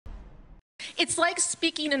It's like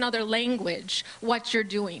speaking another language, what you're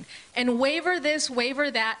doing. And waiver this,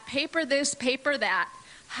 waiver that, paper this, paper that.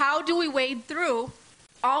 How do we wade through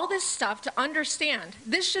all this stuff to understand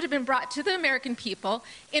this should have been brought to the American people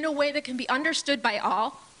in a way that can be understood by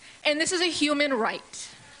all, and this is a human right.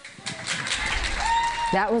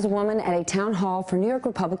 That was a woman at a town hall for New York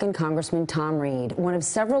Republican Congressman Tom Reed, one of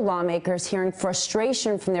several lawmakers hearing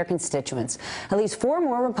frustration from their constituents. At least 4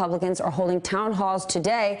 more Republicans are holding town halls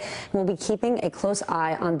today, and we'll be keeping a close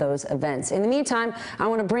eye on those events. In the meantime, I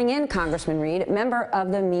want to bring in Congressman Reed, member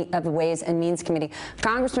of the Ways and Means Committee.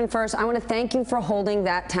 Congressman, first, I want to thank you for holding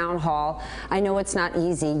that town hall. I know it's not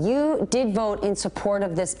easy. You did vote in support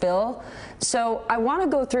of this bill, so I want to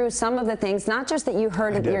go through some of the things, not just that you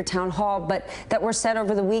heard at your town hall, but that were said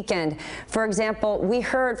over the weekend. For example, we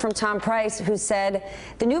heard from Tom Price, who said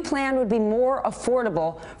the new plan would be more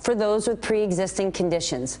affordable for those with pre-existing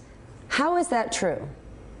conditions. How is that true?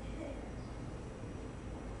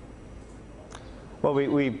 Well,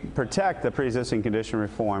 we protect the pre-existing condition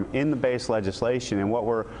reform in the base legislation, and what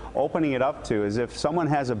we're opening it up to is if someone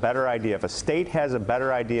has a better idea, if a state has a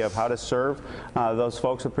better idea of how to serve those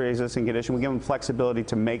folks with pre-existing condition, we give them flexibility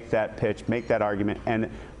to make that pitch, make that argument, and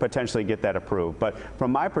potentially get that approved. But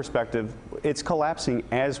from my perspective, it's collapsing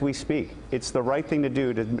as we speak. It's the right thing to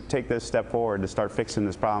do to take this step forward to start fixing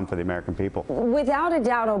this problem for the American people. Without a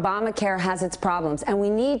doubt, Obamacare has its problems, and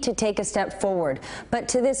we need to take a step forward. But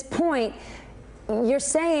to this point, you're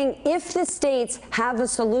saying if the states have a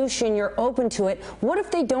solution, you're open to it. What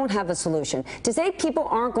if they don't have a solution? To say people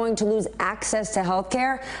aren't going to lose access to health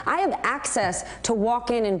care? I have access to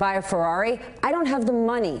walk in and buy a Ferrari. I don't have the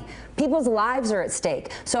money. People's lives are at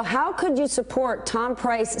stake. So how could you support Tom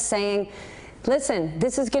Price saying, listen,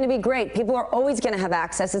 this is going to be great. People are always going to have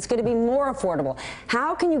access. It's going to be more affordable.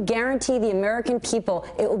 How can you guarantee the American people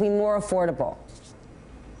it will be more affordable?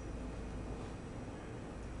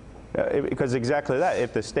 Because exactly that,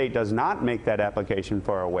 if the state does not make that application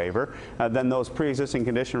for a waiver, then those pre-existing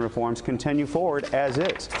condition reforms continue forward as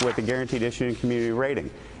is with the guaranteed issue and community rating.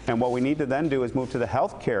 And what we need to then do is move to the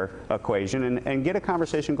health care equation and get a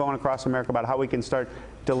conversation going across America about how we can start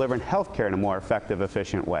delivering health care in a more effective,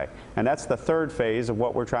 efficient way. And that's the third phase of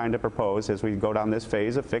what we're trying to propose as we go down this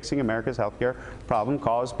phase of fixing America's health care problem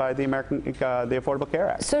caused by the Affordable Care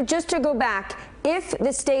Act. So just to go back, if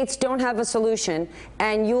the states don't have a solution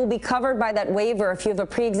and you'll be covered by that waiver if you have a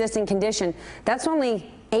pre-existing condition, that's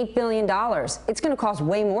only $8 billion. It's going to cost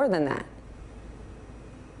way more than that.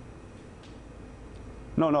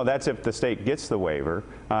 No, that's if the state gets the waiver.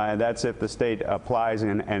 That's if the state applies,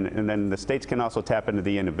 and then the states can also tap into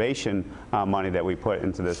the innovation money that we put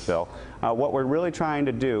into this bill. What we're really trying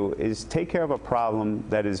to do is take care of a problem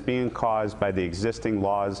that is being caused by the existing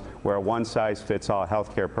laws where a one-size-fits-all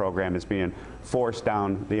health care program is being forced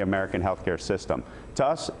down the American healthcare system. To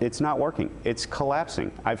us, it's not working. It's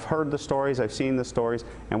collapsing. I've heard the stories, I've seen the stories,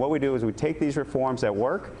 and what we do is we take these reforms that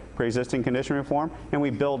work, pre-existing condition reform, and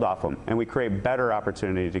we build off them, and we create better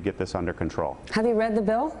opportunity to get this under control. Have you read the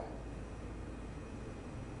bill?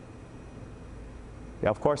 Yeah,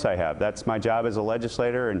 of course I have. That's my job as a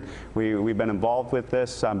legislator, and we've been involved with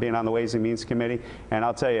this, being on the Ways and Means Committee. And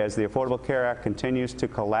I'll tell you, as the Affordable Care Act continues to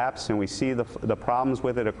collapse and we see the problems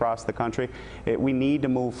with it across the country, we need to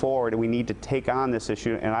move forward and we need to take on this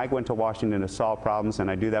issue. And I went to Washington to solve problems, and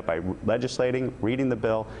I do that by legislating, reading the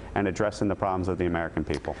bill, and addressing the problems of the American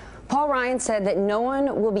people. Paul Ryan said that no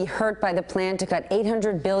one will be hurt by the plan to cut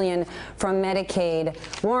 $800 billion from Medicaid.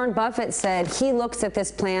 Warren Buffett said he looks at this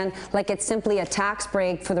plan like it's simply a tax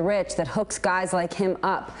break for the rich that hooks guys like him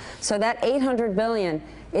up. So that $800 billion,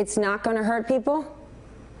 it's not going to hurt people?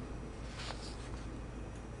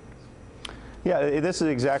 Yeah, this is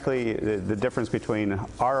exactly the difference between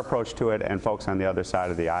our approach to it and folks on the other side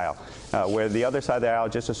of the aisle, where the other side of the aisle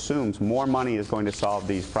just assumes more money is going to solve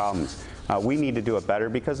these problems. We need to do it better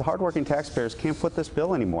because the hardworking taxpayers can't foot this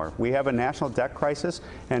bill anymore. We have a national debt crisis,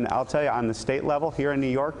 and I'll tell you, on the state level here in New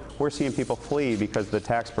York, we're seeing people flee because of the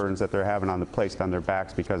tax burdens that they're having placed on their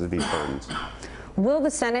backs because of these burdens. Will the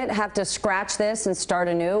Senate have to scratch this and start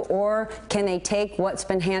anew, or can they take what's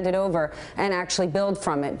been handed over and actually build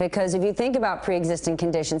from it? Because if you think about pre-existing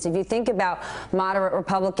conditions, if you think about moderate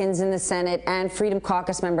Republicans in the Senate and Freedom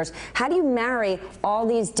Caucus members, how do you marry all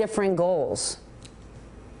these different goals?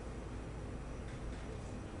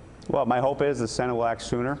 Well, my hope is the Senate will act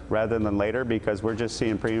sooner rather than later, because we're just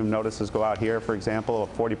seeing premium notices go out here, for example,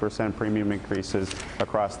 of 40% premium increases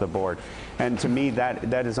across the board. And to me,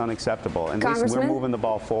 that is unacceptable. And at least we're moving the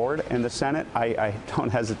ball forward. And the Senate, I don't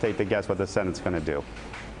hesitate to guess what the Senate's going to do.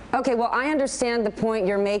 Okay, well, I understand the point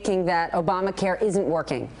you're making that Obamacare isn't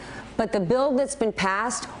working. But the bill that's been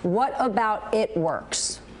passed, what about it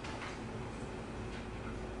works?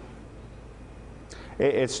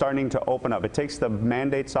 It's starting to open up. It takes the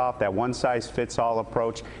mandates off, that one-size-fits-all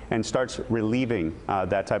approach, and starts relieving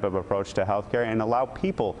that type of approach to healthcare and allow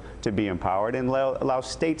people to be empowered and allow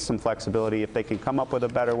states some flexibility if they can come up with a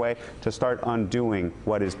better way to start undoing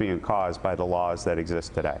what is being caused by the laws that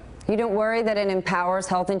exist today. You don't worry that it empowers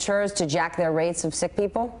health insurers to jack their rates of sick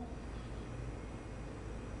people?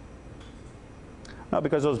 No,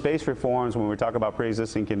 because those base reforms, when we talk about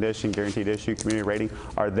pre-existing condition, guaranteed issue, community rating,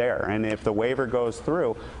 are there. And if the waiver goes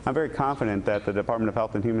through, I'm very confident that the Department of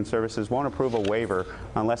Health and Human Services won't approve a waiver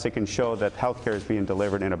unless it can show that health care is being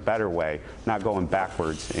delivered in a better way, not going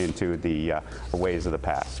backwards into the ways of the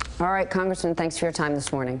past. All right, Congressman, thanks for your time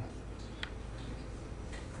this morning.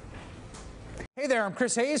 Hey there, I'm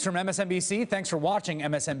Chris Hayes from MSNBC. Thanks for watching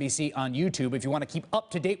MSNBC on YouTube. If you want to keep up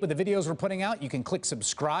to date with the videos we're putting out, you can click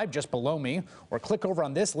subscribe just below me or click over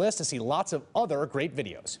on this list to see lots of other great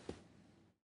videos.